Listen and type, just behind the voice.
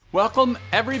Welcome,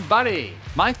 everybody.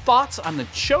 My thoughts on the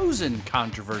Chosen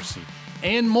controversy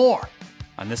and more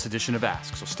on this edition of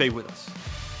Ask, so stay with us.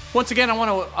 Once again, I want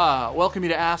to welcome you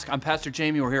to Ask. I'm Pastor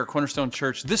Jamie. We're here at Cornerstone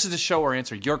Church. This is a show where I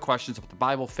answer your questions about the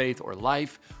Bible, faith, or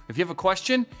life. If you have a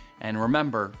question, and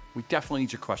remember, we definitely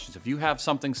need your questions. If you have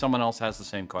something, someone else has the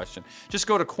same question, just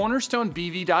go to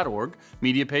cornerstonebv.org,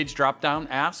 media page, drop down,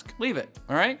 ask, leave it,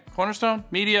 all right? Cornerstone,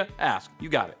 media, ask. You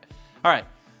got it. All right.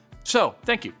 So,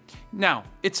 thank you. Now,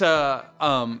 it's the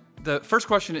first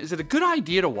question is it a good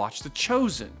idea to watch The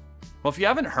Chosen? Well, if you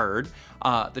haven't heard,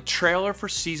 the trailer for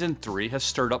season 3 has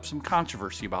stirred up some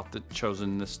controversy about The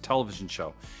Chosen, this television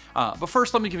show. But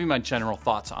first, let me give you my general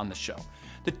thoughts on the show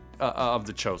of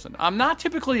The Chosen. I'm not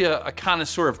typically a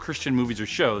connoisseur of Christian movies or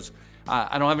shows.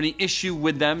 I don't have any issue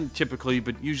with them typically,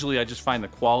 but usually I just find the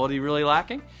quality really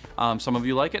lacking. Some of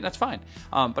you like it, and that's fine.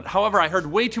 But however, I heard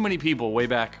way too many people way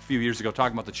back a few years ago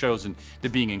talking about The Chosen to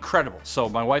being incredible. So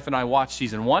my wife and I watched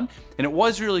season 1, and it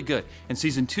was really good. And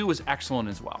season 2 was excellent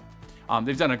as well.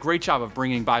 They've done a great job of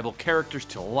bringing Bible characters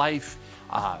to life,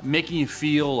 making you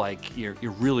feel like you're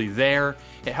really there.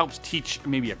 It helps teach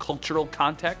maybe a cultural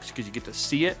context because you get to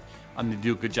see it. They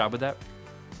do a good job with that.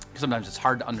 Sometimes it's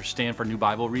hard to understand for new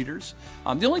Bible readers.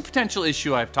 The only potential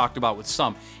issue I've talked about with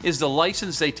some is the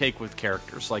license they take with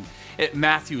characters. Like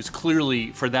Matthew is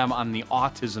clearly for them on the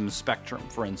autism spectrum,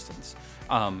 for instance.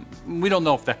 We don't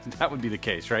know if that would be the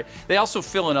case, right? They also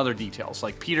fill in other details,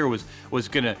 like Peter was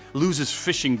going to lose his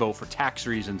fishing boat for tax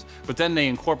reasons, but then they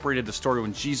incorporated the story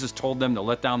when Jesus told them to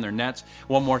let down their nets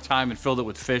one more time and filled it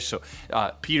with fish, so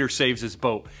Peter saves his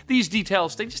boat. These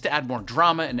details, they just add more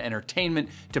drama and entertainment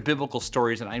to biblical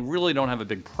stories, and I really don't have a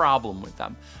big problem with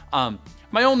them.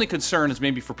 My only concern is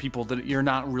maybe for people that you're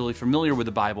not really familiar with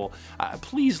the Bible,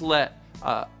 please let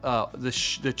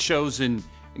the Chosen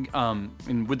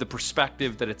and with the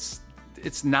perspective that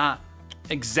it's not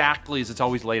exactly as it's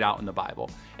always laid out in the Bible.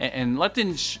 And let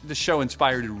the show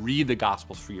inspire you to read the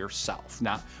Gospels for yourself,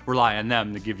 not rely on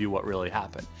them to give you what really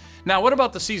happened. Now, what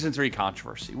about the season 3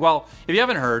 controversy? Well, if you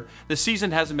haven't heard, the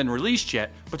season hasn't been released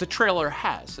yet, but the trailer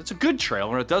has. It's a good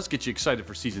trailer, and it does get you excited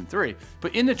for season 3.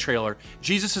 But in the trailer,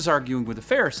 Jesus is arguing with the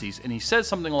Pharisees, and he says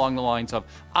something along the lines of,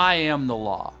 "I am the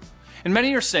law." And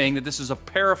many are saying that this is a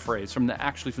paraphrase from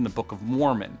the Book of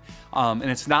Mormon, and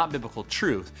it's not biblical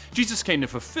truth. Jesus came to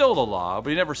fulfill the law, but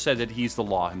he never said that he's the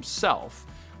law himself.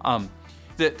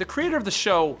 The creator of the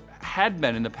show had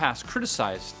been in the past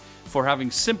criticized for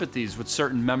having sympathies with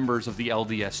certain members of the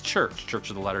LDS Church, Church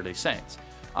of the Latter-day Saints.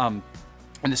 And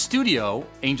the studio,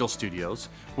 Angel Studios,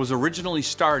 was originally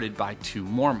started by 2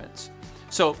 Mormons.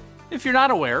 So, if you're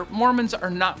not aware, Mormons are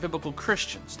not biblical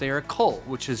Christians. They are a cult,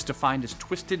 which is defined as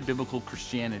twisted biblical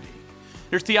Christianity.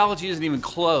 Their theology isn't even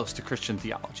close to Christian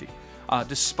theology,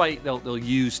 despite they'll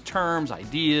use terms,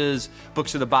 ideas,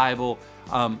 books of the Bible,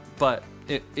 but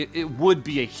it would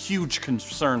be a huge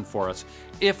concern for us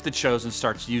if the Chosen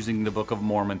starts using the Book of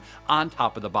Mormon on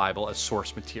top of the Bible as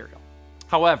source material.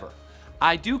 However,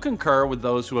 I do concur with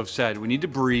those who have said we need to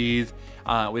breathe.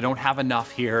 We don't have enough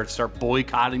here to start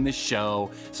boycotting this show.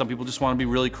 Some people just want to be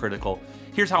really critical.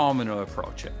 Here's how I'm going to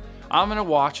approach it. I'm going to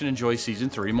watch and enjoy season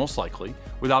 3, most likely,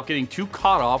 without getting too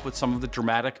caught up with some of the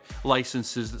dramatic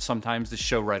licenses that sometimes the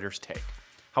show writers take.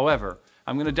 However,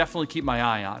 I'm going to definitely keep my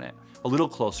eye on it a little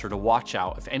closer to watch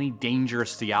out if any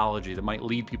dangerous theology that might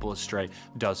lead people astray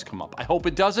does come up. I hope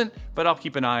it doesn't, but I'll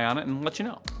keep an eye on it and let you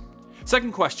know.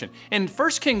 Second question. In 1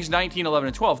 Kings 19, 11,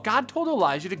 and 12, God told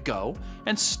Elijah to go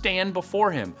and stand before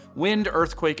him. Wind,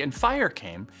 earthquake, and fire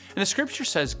came, and the scripture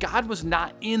says God was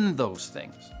not in those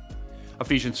things.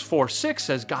 Ephesians 4, 6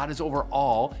 says God is over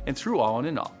all and through all and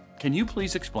in all. Can you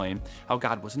please explain how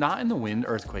God was not in the wind,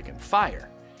 earthquake, and fire?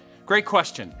 Great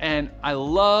question, and I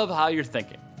love how you're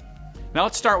thinking. Now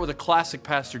let's start with a classic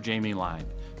Pastor Jamie line.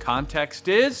 Context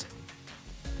is,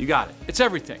 you got it, it's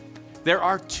everything. There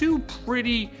are 2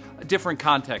 pretty different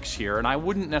contexts here, and I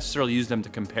wouldn't necessarily use them to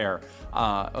compare,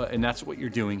 and that's what you're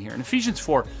doing here. In Ephesians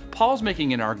 4, Paul's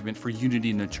making an argument for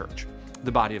unity in the church,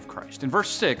 the body of Christ. In verse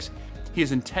 6, he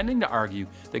is intending to argue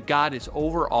that God is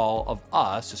over all of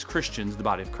us as Christians, the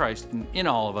body of Christ, and in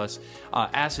all of us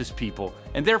as his people,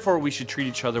 and therefore we should treat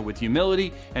each other with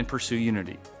humility and pursue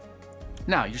unity.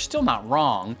 Now, you're still not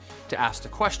wrong to ask the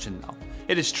question, though.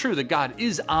 It is true that God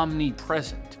is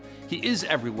omnipresent. He is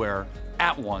everywhere,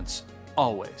 at once,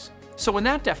 always. So in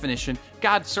that definition,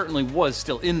 God certainly was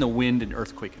still in the wind and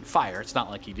earthquake and fire. It's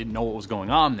not like he didn't know what was going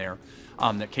on there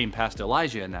that came past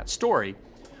Elijah in that story.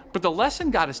 But the lesson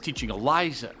God is teaching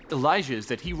Elijah is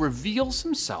that he reveals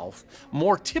himself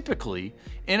more typically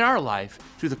in our life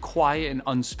through the quiet and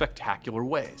unspectacular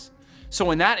ways. So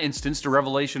in that instance, the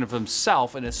revelation of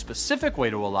himself in a specific way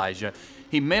to Elijah,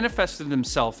 he manifested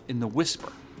himself in the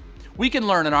whisper. We can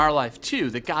learn in our life too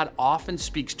that God often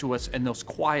speaks to us in those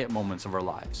quiet moments of our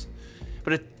lives.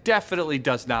 But it definitely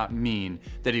does not mean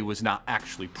that he was not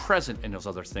actually present in those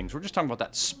other things. We're just talking about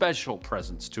that special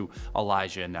presence to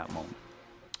Elijah in that moment.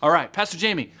 All right, Pastor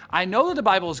Jamie, I know that the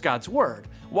Bible is God's word.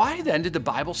 Why then did the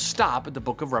Bible stop at the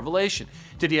book of Revelation?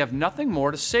 Did he have nothing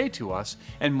more to say to us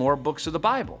in more books of the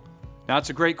Bible? Now, that's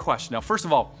a great question. Now, first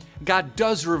of all, God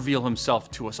does reveal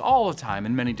himself to us all the time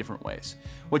in many different ways.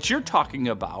 What you're talking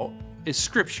about is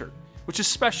Scripture, which is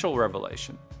special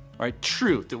revelation, right?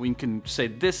 Truth that we can say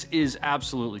this is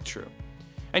absolutely true.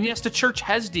 And yes, the church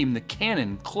has deemed the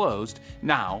canon closed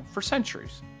now for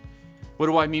centuries. What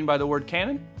do I mean by the word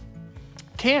canon?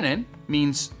 Canon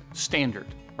means standard,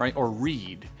 right? Or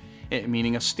reed,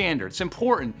 meaning a standard. It's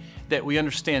important that we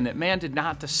understand that man did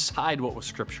not decide what was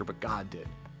Scripture, but God did.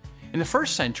 In the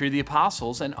first century, the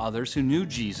apostles and others who knew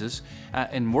Jesus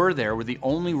and were there were the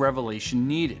only revelation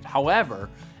needed. However,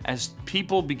 as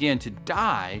people began to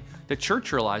die, the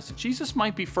church realized that Jesus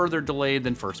might be further delayed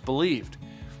than first believed.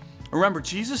 Remember,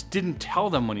 Jesus didn't tell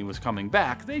them when he was coming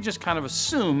back. They just kind of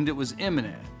assumed it was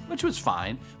imminent, which was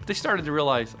fine. But they started to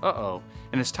realize,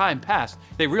 and as time passed,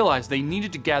 they realized they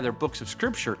needed to gather books of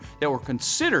Scripture that were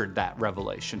considered that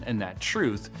revelation and that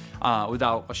truth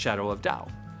without a shadow of doubt.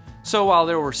 So while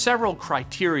there were several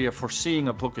criteria for seeing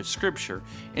a book of Scripture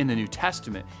in the New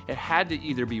Testament, it had to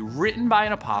either be written by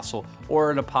an apostle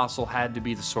or an apostle had to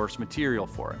be the source material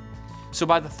for it. So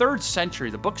by the 3rd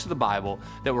century, the books of the Bible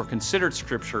that were considered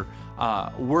Scripture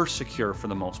were secure for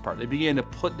the most part. They began to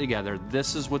put together,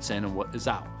 this is what's in and what is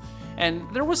out. And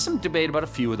there was some debate about a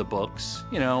few of the books,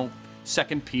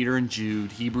 2 Peter and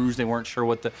Jude, Hebrews, they weren't sure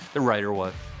what the writer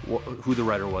was, who the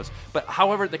writer was. But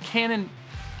however, the canon,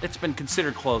 it's been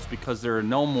considered closed because there are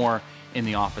no more in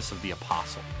the office of the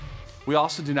apostle. We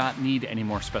also do not need any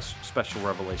more special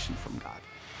revelation from God.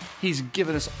 He's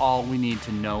given us all we need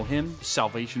to know him, the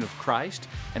salvation of Christ,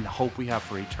 and the hope we have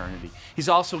for eternity. He's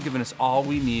also given us all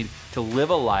we need to live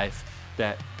a life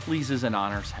that pleases and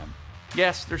honors him.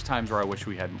 Yes, there's times where I wish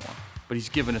we had more, but he's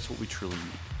given us what we truly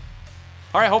need.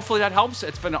 All right, hopefully that helps.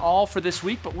 It's been all for this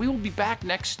week, but we will be back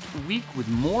next week with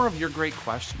more of your great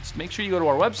questions. Make sure you go to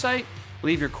our website,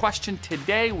 leave your question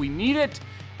today. We need it.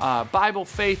 Bible,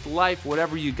 faith, life,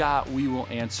 whatever you got, we will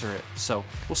answer it. So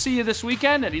we'll see you this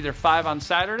weekend at either 5 on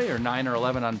Saturday or 9 or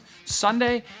 11 on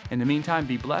Sunday. In the meantime,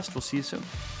 be blessed. We'll see you soon.